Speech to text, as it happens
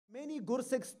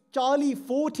Gursikhs,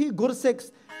 40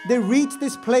 Gursikhs, they reached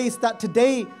this place that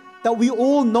today that we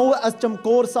all know as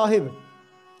Chamkaur Sahib.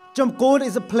 Chamkaur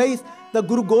is a place that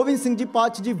Guru Gobind Singh Ji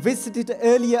Pachaji visited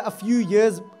earlier a few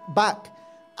years back.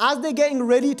 As they're getting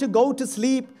ready to go to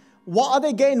sleep, what are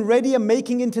they getting ready and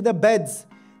making into their beds?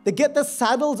 They get the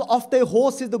saddles off their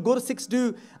horses, the Gursikhs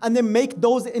do, and they make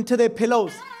those into their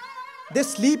pillows. They're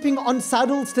sleeping on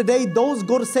saddles today, those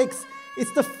Gursikhs.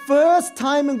 It's the first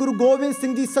time in Guru Gobind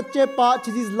Singh Ji Sache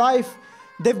Pachaji's life,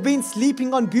 they've been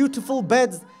sleeping on beautiful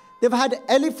beds. They've had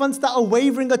elephants that are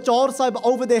waving a chaur sahib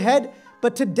over their head.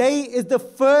 But today is the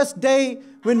first day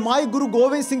when my Guru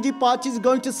Gobind Singh Ji Pachaji is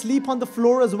going to sleep on the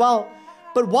floor as well.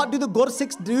 But what do the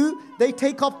Gursikhs do? They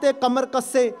take off their kamar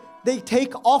kasse. They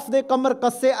take off their kamar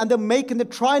kasse and they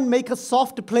try and make a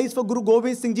soft place for Guru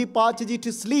Gobind Singh Ji Pachaji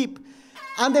to sleep.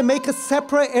 And they make a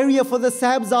separate area for the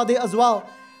Sahibzade as well.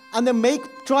 And they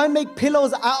try and make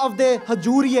pillows out of their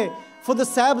hajuriye for the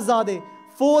Sahibzade,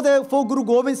 for Guru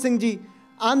Gobind Singh Ji.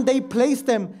 And they place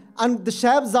them. And the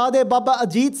Sahibzade, Baba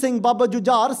Ajit Singh, Baba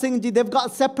Jujar Singh Ji, they've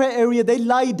got a separate area. They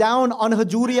lie down on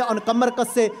hajuriya, on kamar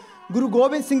kasse. Guru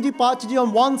Gobind Singh Ji Pachaji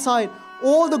on one side,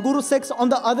 all the Gursikhs on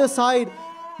the other side.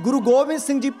 Guru Gobind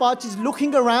Singh Ji Pachaji is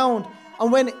looking around. And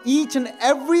when each and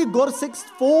every Gursikh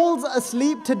falls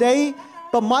asleep today,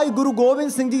 but my Guru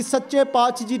Gobind Singh Ji Sache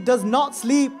Pachaji does not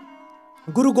sleep.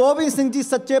 Guru Gobind Singh Ji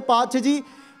Sache Pachaji,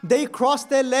 they cross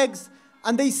their legs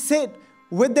and they sit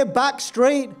with their back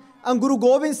straight. And Guru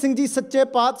Gobind Singh Ji Sache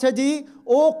Pachaji,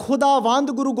 O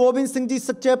Khudawand Guru Gobind Singh Ji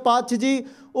Sache Pachaji,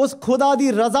 us Khuda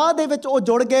di raza de vich o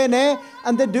jod gaye ne,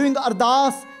 and they're doing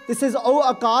ardas. This is O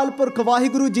Akal Purkh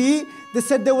Waheguru Ji. They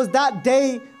said there was that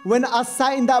day when I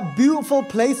sat in that beautiful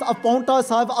place of Paonta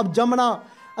Sahib of Jamna.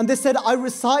 And they said, I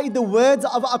recited the words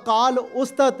of Akal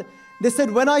Ustat. They said,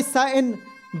 when I sat in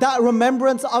that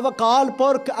remembrance of Akal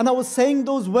Purkh and I was saying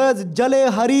those words,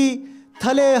 Jale Hari,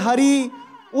 Thale Hari,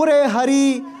 Ure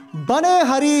Hari, Bane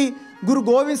Hari, Guru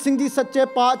Gobind Singh Ji Sache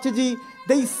Pachaji,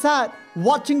 they sat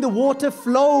watching the water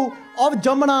flow of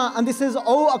Jamna. And this is,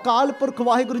 O Akal Purkh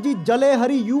Waheguru Ji, Jale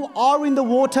Hari, you are in the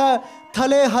water.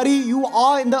 Thale Hari, you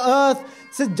are in the earth.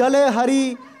 It says, Jale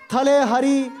Hari, Thale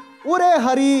Hari, Ure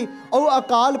Hari, O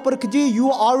Akal Purkh Ji, you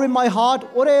are in my heart.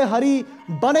 Ure Hari,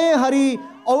 Bane Hari,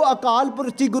 O Akal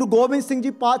Purkh Ji. Guru Gobind Singh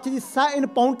Ji Pachaji sat in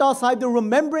Paonta Sahib. They're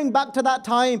remembering back to that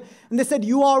time. And they said,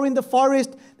 you are in the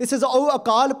forest. This is O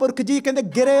Akal Purkh Ji.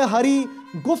 Kende Gire Hari,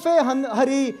 Gufe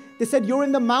Hari. They said, you're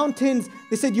in the mountains.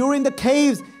 They said, you're in the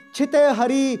caves. Chite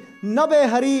Hari, Nabe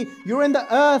Hari. You're in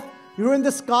the earth. You're in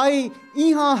the sky.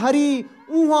 Iha Hari,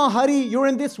 Uha Hari. You're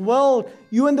in this world.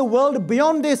 You're in the world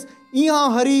beyond this.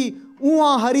 Iha Hari,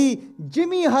 Uha Hari,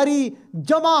 Jimmy Hari,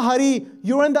 Jama Hari.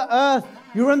 You're in the earth.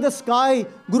 You're in the sky.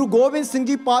 Guru Gobind Singh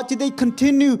Ji Pachaji, they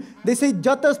continue. They say,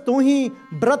 Jatas tuhi,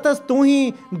 Bratas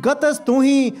tuhi, Gatas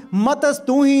tuhi, Matas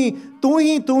tuhi,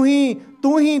 tuhi tuhi,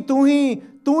 tuhi tuhi,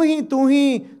 tuhi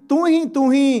tuhi, tuhi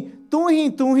tuhi,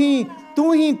 tuhi tuhi,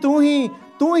 tuhi tuhi,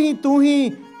 tuhi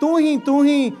tuhi, tuhi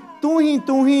tuhi, tuhi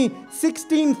tuhi.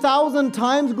 16,000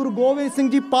 times Guru Gobind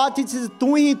Singh Ji Pachaji says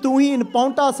tuhi tuhi in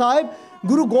Paonta Sahib.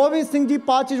 Guru Gobind Singh Ji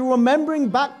Pachaji remembering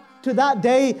back to that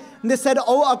day, and they said,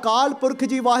 O Akal Purkh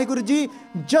Ji Waheguru Ji,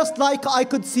 just like I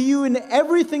could see you in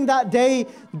everything that day,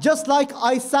 just like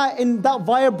I sat in that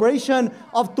vibration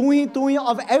of tuhi tuhi,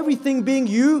 of everything being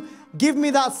you, give me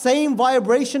that same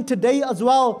vibration today as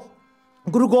well.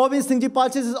 Guru Gobind Singh Ji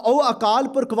Pachaji says, O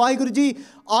Akal Purkh Waheguru Ji,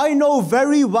 I know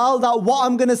very well that what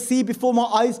I'm going to see before my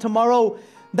eyes tomorrow.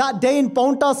 That day in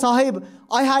Paonta Sahib,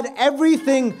 I had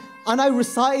everything and I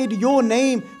recited your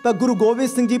name. But Guru Gobind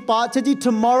Singh Ji Pachaji,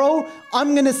 tomorrow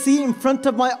I'm going to see in front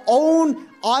of my own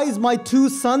eyes my two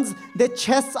sons. Their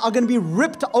chests are going to be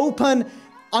ripped open.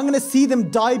 I'm going to see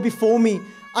them die before me.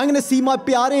 I'm going to see my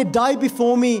pyare die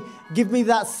before me. Give me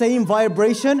that same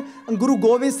vibration. And Guru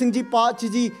Gobind Singh Ji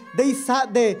Pachaji, they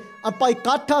sat there. And Bhai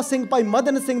Katha Singh, Bhai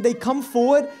Madan Singh, they come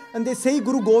forward and they say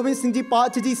Guru Gobind Singh Ji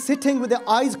Pachaji sitting with their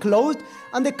eyes closed.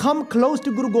 And they come close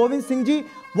to Guru Gobind Singh Ji.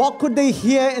 What could they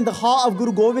hear in the heart of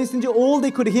Guru Gobind Singh Ji? All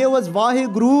they could hear was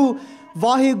Vaheguru,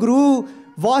 Vaheguru,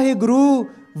 Vaheguru,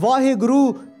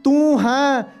 Vaheguru. Tu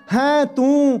hai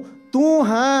tu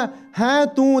hai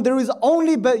tu. There is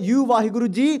only but you, Vaheguru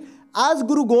Ji. As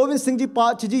Guru Gobind Singh Ji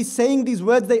Pachaji saying these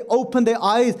words, they open their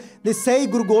eyes. They say,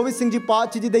 Guru Gobind Singh Ji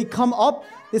Pachaji, they come up.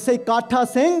 They say, Katha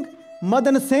Singh,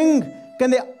 Madan Singh,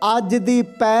 kende aaj di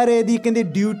paire di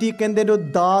kende duty kende do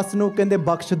das nu kende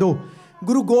baksha do.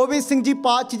 Guru Gobind Singh Ji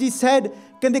Pachaji said,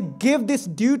 kende give this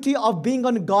duty of being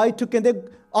on God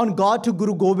to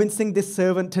Guru Gobind Singh, this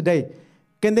servant today.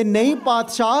 Kende nahi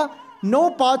Patsha,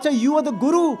 no Patsha, you are the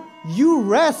Guru. You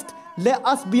rest. Let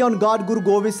us be on guard. Guru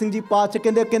Gobind Singh Ji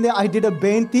Paatshah, I did a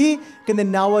benti,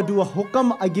 now I do a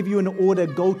hukam, I give you an order,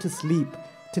 go to sleep.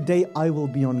 Today I will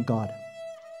be on guard.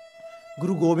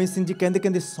 Guru Gobind Singh Ji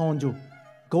Sonjo,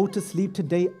 go to sleep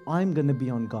today, I'm going to be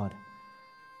on guard.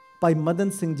 Bhai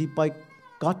Madan Singh Ji, Bhai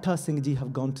Katha Singh Ji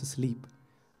have gone to sleep.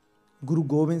 Guru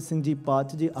Gobind Singh Ji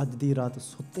Paatshah Ji aj di raat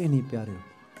sutte nahi pyare.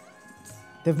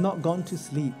 They've not gone to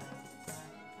sleep.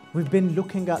 We've been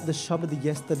looking at the Shabad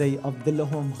yesterday of Diloh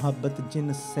Muhabbat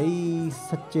Jin Sai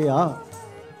Sachya.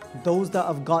 Those that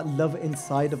have got love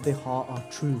inside of their heart are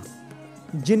true.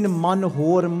 Jin man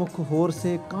hor mukh hor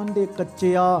se kande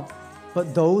kachya.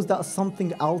 But those that are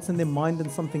something else in their mind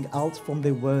and something else from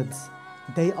their words,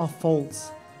 they are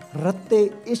false.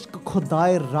 Ratte ishq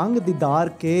khudai rang didar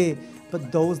ke.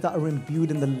 But those that are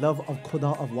imbued in the love of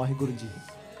Khuda of Waheguru Ji.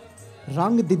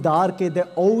 Rang didar ke, they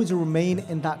always remain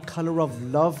in that color of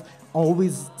love,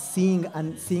 always seeing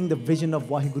the vision of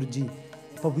Waheguru Ji.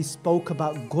 But we spoke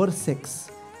about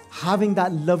Gursikhs, having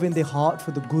that love in their heart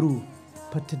for the Guru.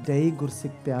 But today,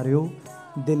 Gursikh Pyareo,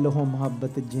 Diloh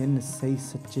Muhabbat Jin Sai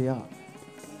Sachya.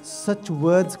 Such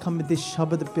words come with this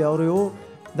Shabad Pyareo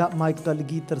that my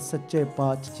Kalgitar Sache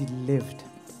Paatshah Ji lived.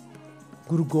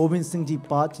 Guru Gobind Singh Ji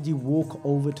Paatshah Ji walk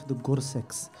over to the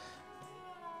Gursikhs.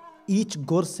 Each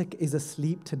Gursikh is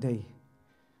asleep today.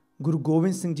 Guru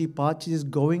Gobind Singh Ji Paatshah is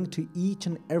going to each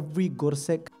and every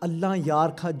Gursikh. Allah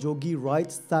Yar Kha Jogi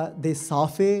writes that they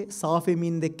safe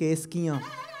mean the keskiyan.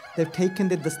 They've taken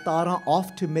the dastara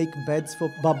off to make beds for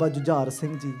Baba Jujar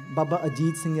Singh Ji, Baba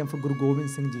Ajit Singh and for Guru Gobind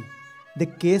Singh Ji. The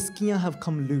keskiyan have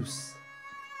come loose.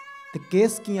 The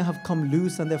keskiyan have come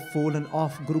loose and they've fallen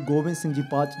off. Guru Gobind Singh Ji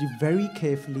Paatshah Ji very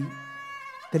carefully,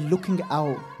 they're looking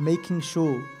out, making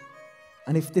sure.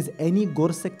 And if there's any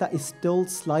Gursikh that is still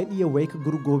slightly awake,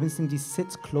 Guru Gobind Singh Ji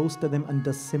sits close to them and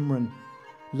does Simran.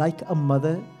 Like a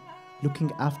mother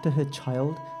looking after her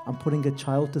child and putting a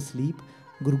child to sleep,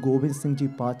 Guru Gobind Singh Ji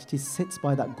Paatshah Ji sits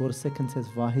by that Gursikh and says,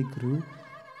 Vaheguru,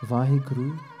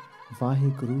 Vaheguru,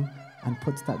 Vaheguru, and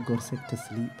puts that Gursikh to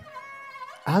sleep.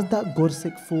 As that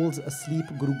Gursikh falls asleep,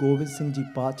 Guru Gobind Singh Ji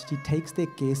Paatshah Ji takes their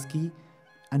keski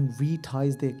and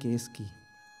reties their keski.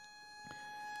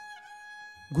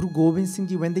 Guru Gobind Singh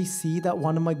Ji, when they see that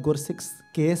one of my Gursikhs'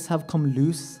 case have come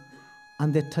loose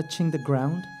and they're touching the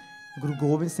ground, Guru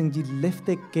Gobind Singh Ji lift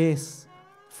their case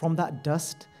from that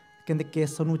dust. They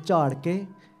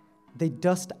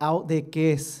dust out their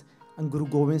case and Guru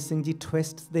Gobind Singh Ji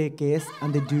twists their case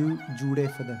and they do jude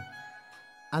for them.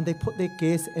 And they put their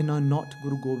case in a knot,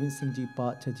 Guru Gobind Singh Ji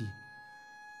Paatshah Ji.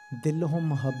 Diloh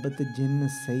Muhabbat Jin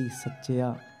Sai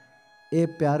Sachya. E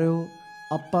pyareo,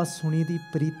 Appa suni di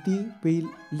priti, we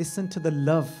listen to the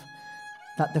love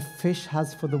that the fish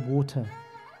has for the water.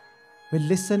 We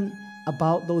listen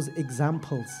about those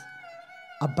examples,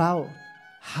 about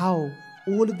how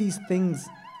all of these things,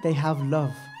 they have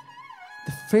love.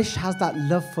 The fish has that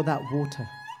love for that water.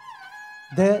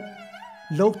 The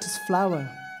lotus flower,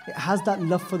 it has that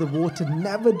love for the water.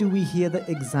 Never do we hear the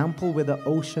example where the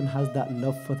ocean has that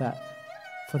love for that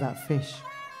fish.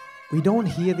 We don't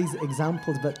hear these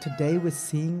examples, but today we're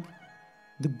seeing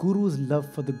the Guru's love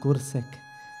for the Gursikh.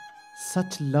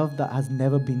 Such love that has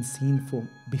never been seen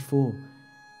before.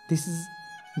 This is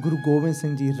Guru Gobind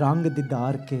Singh Ji, Rang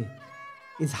Didar Ke,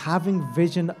 is having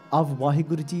vision of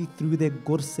Waheguru Ji through their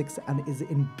Gursikhs and is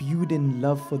imbued in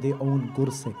love for their own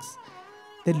Gursikhs.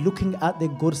 They're looking at their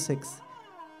Gursikhs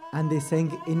and they're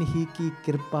saying, Inhi ki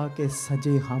kirpa ke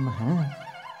saje hum hain.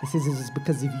 This is just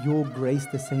because of your grace,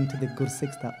 they're saying to the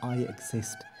Gursikhs that I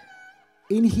exist.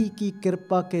 Inhi ki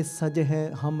kirpa ke saje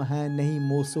hai hum hain, nahi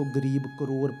moso gareeb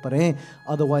crore pare.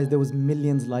 Otherwise there was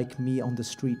millions like me on the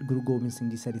street. Guru Gobind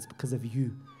Singh Ji said, it's because of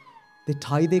you. They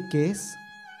tie their case.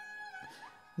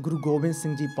 Guru Gobind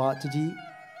Singh Ji Paatshah Ji,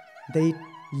 they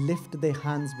lift their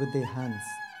hands with their hands.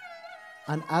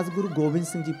 And as Guru Gobind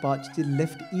Singh Ji Paatshah Ji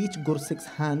lift each Gursikh's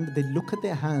hand, they look at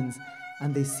their hands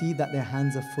and they see that their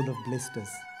hands are full of blisters.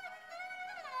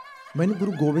 When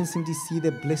Guru Gobind Singh Ji see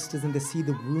their blisters and they see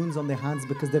the wounds on their hands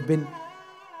because they've been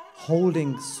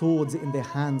holding swords in their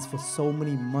hands for so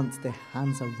many months, their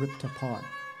hands are ripped apart.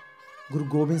 Guru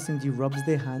Gobind Singh Ji rubs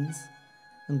their hands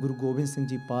and Guru Gobind Singh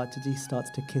Ji Paatshah Ji starts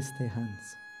to kiss their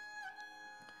hands.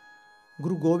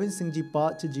 Guru Gobind Singh Ji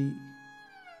Paatshah Ji,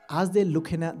 as they're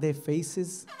looking at their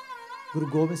faces,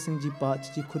 Guru Gobind Singh Ji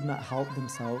Paatshah Ji could not help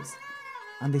themselves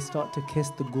and they start to kiss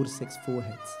the Gursikhs'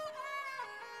 foreheads.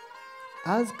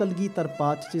 As Kalgitar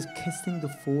Paatshah Ji is kissing the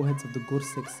foreheads of the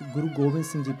Gursikhs, Guru Gobind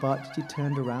Singh Ji Paatshah Ji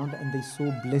turned around and they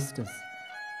saw blisters.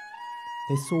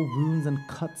 They saw wounds and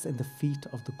cuts in the feet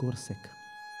of the Gursikh.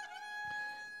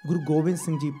 Guru Gobind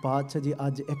Singh Ji Paatshah Ji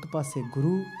aj ek paase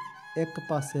Guru, एक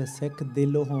पासे सिख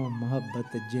दिलों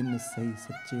मोहब्बत जिन सही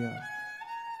सच्चिया.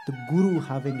 The Guru,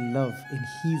 having love in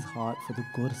his heart for the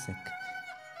Gursikh,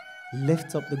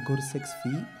 lifts up the Gursikh's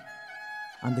feet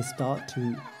and they start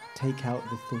to take out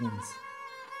the thorns.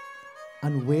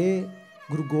 And where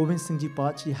Guru Gobind Singh Ji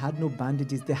Paatshah had no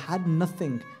bandages, they had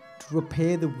nothing to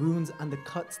repair the wounds and the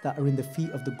cuts that are in the feet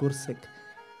of the Gursikh.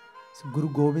 So Guru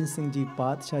Gobind Singh Ji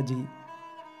Paatshah Ji,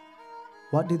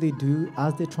 what do?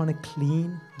 As they're trying to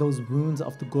clean those wounds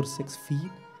of the Gursikh's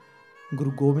feet,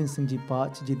 Guru Gobind Singh Ji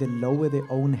Paatshah Ji, they lower their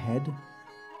own head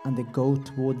and they go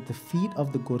toward the feet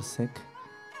of the Gursikh,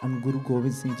 and Guru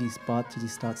Gobind Singh Ji Paatshah Ji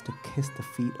starts to kiss the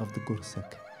feet of the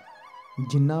Gursikh.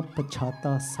 Jinna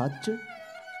pachata sach,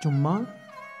 chumma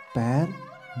pair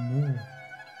muh.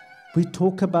 We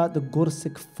talk about the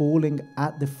Gursikh falling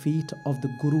at the feet of the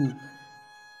Guru,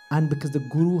 and because the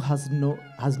Guru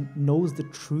knows the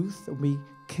truth, we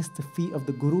kiss the feet of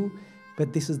the Guru.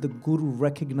 But this is the Guru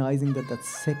recognizing that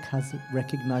Sikh has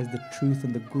recognized the truth,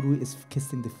 and the Guru is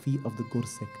kissing the feet of the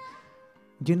Gursikh.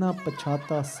 Jina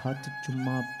pachata sach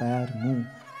chumma pair muh,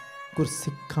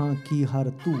 Gursikhan ki har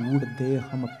tood de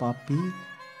hum papi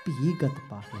pigat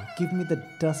pahe. Give me the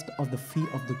dust of the feet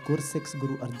of the Gursikhs.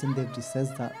 Guru Arjan Dev Ji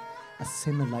says that a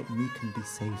sinner like me can be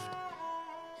saved.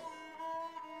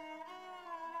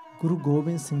 Guru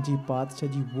Gobind Singh Ji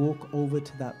Paatshah Ji walk over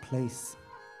to that place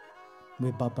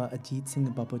where Baba Ajit Singh,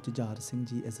 Baba Jujar Singh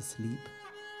Ji is asleep.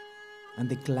 And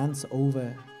they glance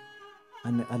over,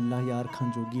 and Allah Yar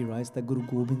Khan Jogi writes that Guru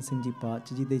Gobind Singh Ji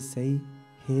Paatshah Ji, they say,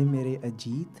 "Hey mere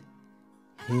Ajit,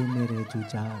 hey mere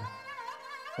Jujar,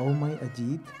 oh my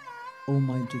Ajit, oh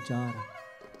my Jujar."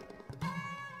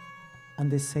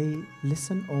 And they say,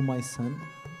 "Listen, oh my son,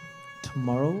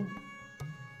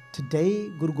 today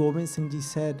Guru Gobind Singh Ji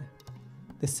said,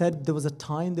 they said there was a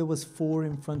time there was 4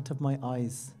 in front of my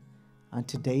eyes, and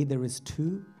today there is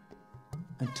 2,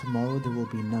 and tomorrow there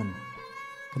will be none."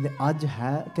 Kende aj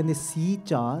hai, kende si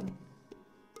 4,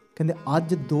 kende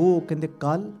aj 2, kende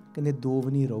kal, kende 2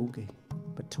 vani rahoge.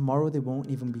 But tomorrow there won't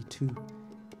even be 2.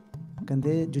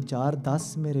 Kende Jujar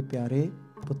 10 mere pyare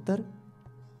puttar,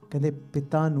 kende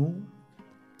pita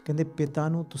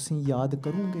nu tusi yaad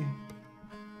karunge.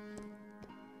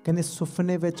 Kende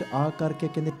sufne vich aa karke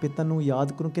kende pita nu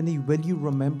yaad karun, kende will you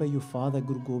remember your father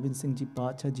Guru Gobind Singh Ji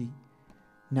Paatshah Ji?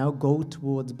 Now go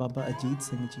towards Baba Ajit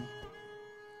Singh Ji,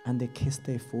 and they kiss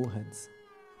their foreheads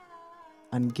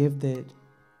and give their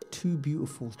 2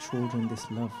 beautiful children this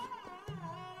love.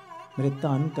 मेरे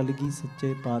धन कलगी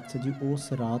सच्चे पातशाह जी उस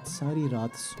रात सारी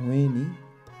रात सोए नहीं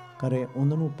करे,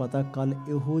 उन्होंने पता कल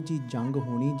इहो जी जंग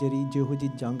होनी जिहो जी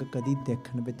जंग कदी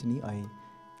देखण विच नहीं आई.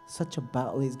 Such a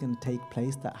battle is going to take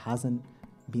place that hasn't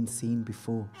been seen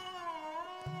before.